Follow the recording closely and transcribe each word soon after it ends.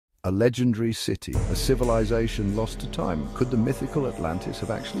A legendary city, a civilization lost to time. Could the mythical Atlantis have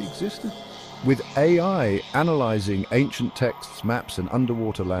actually existed? With AI analyzing ancient texts, maps, and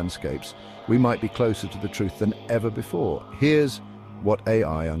underwater landscapes, we might be closer to the truth than ever before. Here's what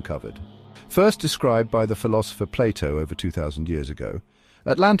AI uncovered. First described by the philosopher Plato over 2,000 years ago,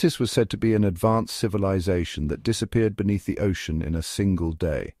 Atlantis was said to be an advanced civilization that disappeared beneath the ocean in a single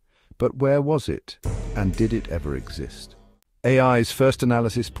day. But where was it, and did it ever exist? AI's first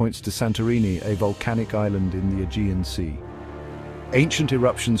analysis points to Santorini, a volcanic island in the Aegean Sea. Ancient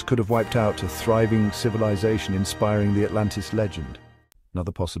eruptions could have wiped out a thriving civilization inspiring the Atlantis legend.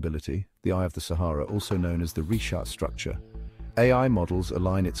 Another possibility, the Eye of the Sahara, also known as the Richat Structure. AI models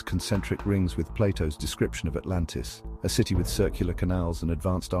align its concentric rings with Plato's description of Atlantis, a city with circular canals and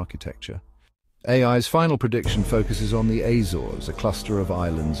advanced architecture. AI's final prediction focuses on the Azores, a cluster of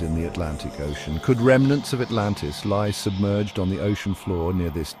islands in the Atlantic Ocean. Could remnants of Atlantis lie submerged on the ocean floor near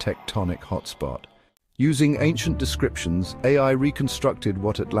this tectonic hotspot? Using ancient descriptions, AI reconstructed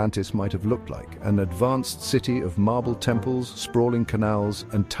what Atlantis might have looked like, an advanced city of marble temples, sprawling canals,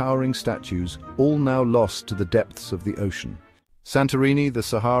 and towering statues, all now lost to the depths of the ocean. Santorini, the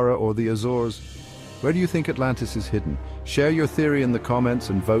Sahara, or the Azores? Where do you think Atlantis is hidden? Share your theory in the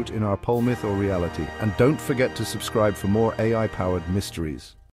comments and vote in our poll, myth or reality. And don't forget to subscribe for more AI-powered mysteries.